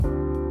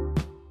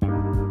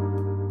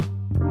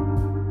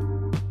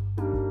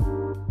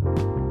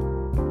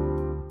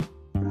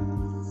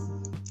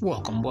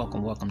Welcome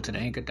to the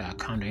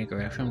Anchor.com, the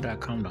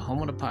AnchorFM.com, the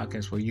home of the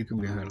podcast where you can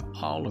be heard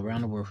all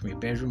around the world from your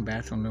bedroom,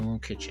 bathroom, living room,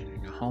 kitchen,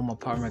 in your home,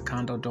 apartment,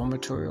 condo,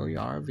 dormitory, or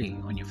your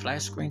RV, on your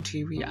flat screen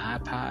TV, your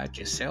iPod,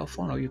 your cell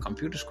phone, or your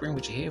computer screen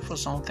with your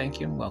headphones on. Thank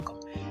you and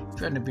welcome. If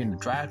you're going to be in the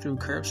drive-through,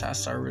 curbside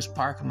service,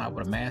 parking lot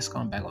with a mask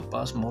on, back with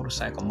bus,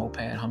 motorcycle, moped,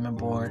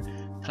 hummingbird,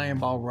 playing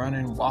ball,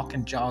 running,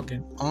 walking,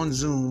 jogging, on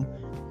Zoom,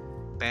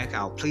 back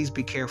out. Please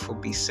be careful,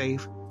 be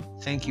safe.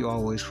 Thank you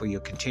always for your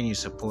continued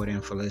support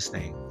and for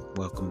listening.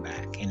 Welcome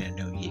back in a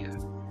new year.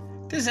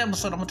 This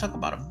episode, I'm going to talk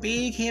about a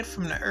big hit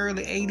from the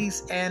early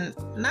 80s, and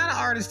not an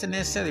artist that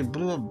necessarily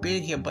blew a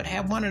big hit, but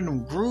had one of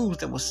them grooves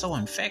that was so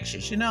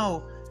infectious. You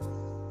know,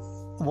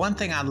 one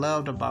thing I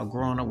loved about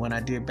growing up when I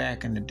did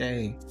back in the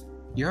day,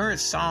 you heard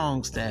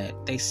songs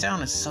that they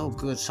sounded so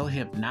good, so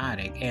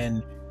hypnotic,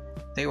 and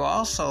they were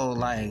also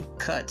like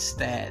cuts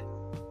that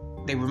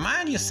they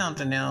remind you of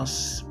something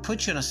else,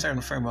 put you in a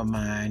certain frame of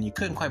mind. You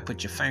couldn't quite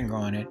put your finger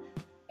on it.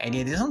 And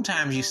then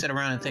sometimes you sit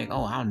around and think,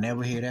 oh, I'll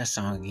never hear that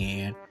song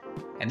again.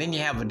 And then you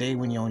have a day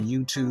when you're on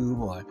YouTube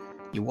or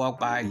you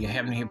walk by, you're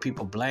having to hear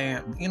people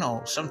blame. You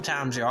know,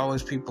 sometimes there are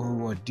always people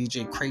who are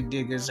DJ crate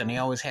diggers and they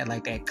always had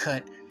like that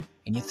cut.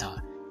 And you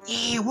thought,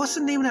 yeah, what's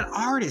the name of that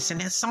artist? And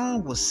that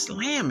song was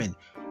slamming.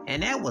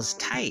 And that was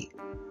tight.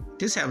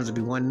 This happens to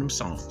be one of them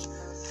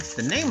songs.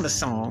 The name of the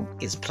song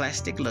is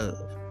Plastic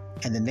Love.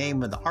 And the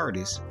name of the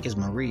artist is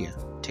Mariya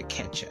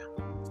Takeuchi.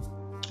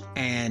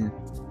 And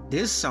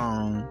this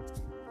song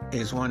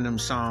is one of them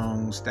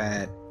songs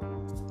that,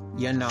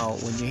 you know,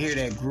 when you hear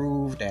that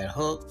groove, that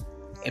hook,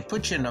 it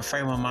puts you in the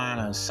frame of mind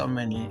of so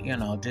many, you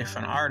know,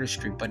 different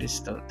artistry. But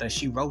it's that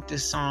she wrote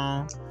this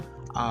song.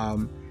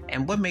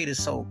 And what made it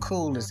so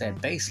cool is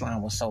that bass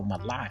line was so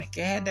melodic.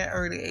 It had that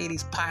early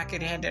 80s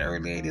pocket, it had that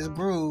early 80s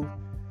groove,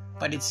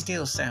 but it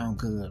still sound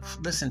good.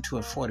 Listen to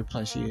it 40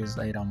 plus years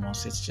later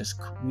almost. It's just,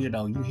 you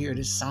know, you hear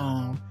this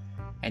song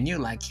and you're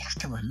like, yeah, I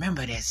can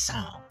remember that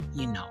song,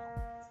 you know.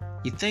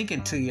 You're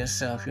thinking to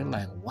yourself, you're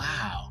like,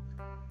 wow,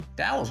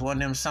 that was one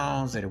of them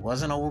songs that it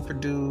wasn't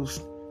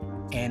overproduced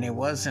and it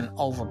wasn't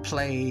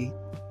overplayed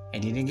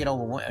and you didn't get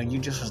overwhelmed. And you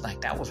just was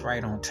like, that was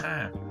right on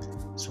time.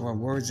 So we're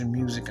words and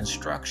music and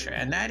structure.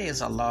 And that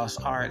is a lost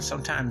art.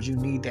 Sometimes you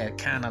need that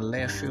kind of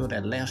left field,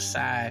 that left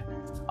side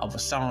of a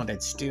song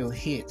that still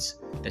hits,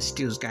 that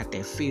still's got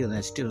that feel,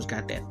 that still's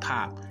got that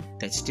pop,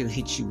 that still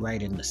hits you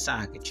right in the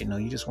socket. You know,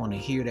 you just want to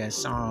hear that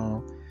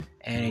song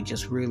and it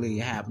just really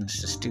happens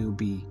to still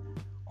be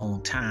on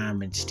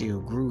time and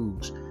still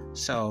grooves.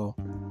 So,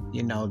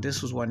 you know,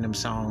 this was one of them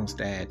songs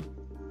that,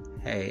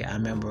 hey, I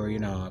remember, you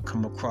know, I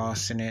come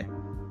across in it,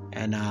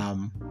 and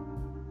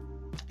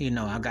you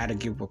know, I gotta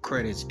give what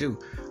credit's due.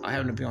 I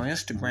happened to be on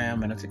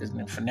Instagram, and I think his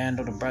name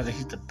Fernando, the brother,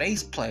 he's the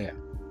bass player.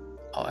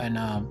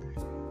 And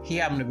he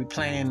happened to be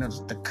playing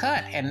the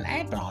cut, and it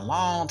had been a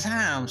long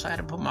time, so I had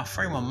to put my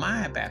frame of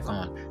mind back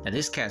on. Now,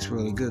 this cat's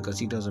really good because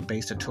he does a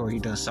bass tutorial, he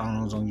does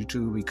songs on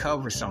YouTube, he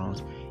covers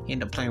songs. He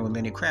ended up playing with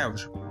Lenny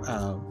Kravitz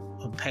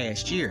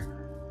past year.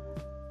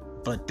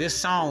 But this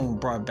song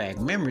brought back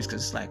memories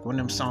because it's like one of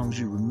them songs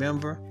you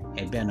remember.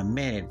 It had been a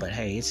minute, but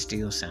hey, it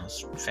still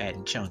sounds fat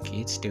and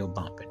chunky. It's still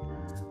bumping.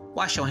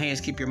 Wash your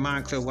hands, keep your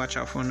mind clear, watch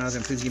out for another,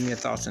 and please give me your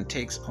thoughts and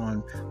takes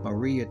on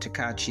Mariya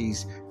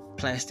Takeuchi's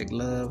Plastic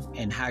Love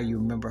and how you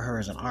remember her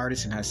as an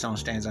artist and how the song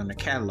stands on the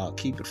catalog.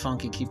 Keep it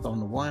funky, keep on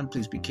the one.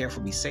 Please be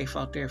careful, be safe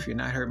out there. If you're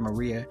not heard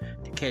Mariya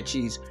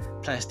Takeuchi's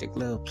Plastic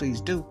Love,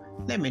 please do.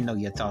 Let me know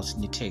your thoughts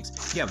and your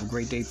takes. You have a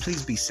great day.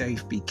 Please be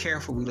safe, be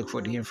careful. We look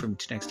forward to hearing from you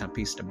next time.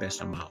 Peace, the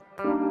best. I'm out.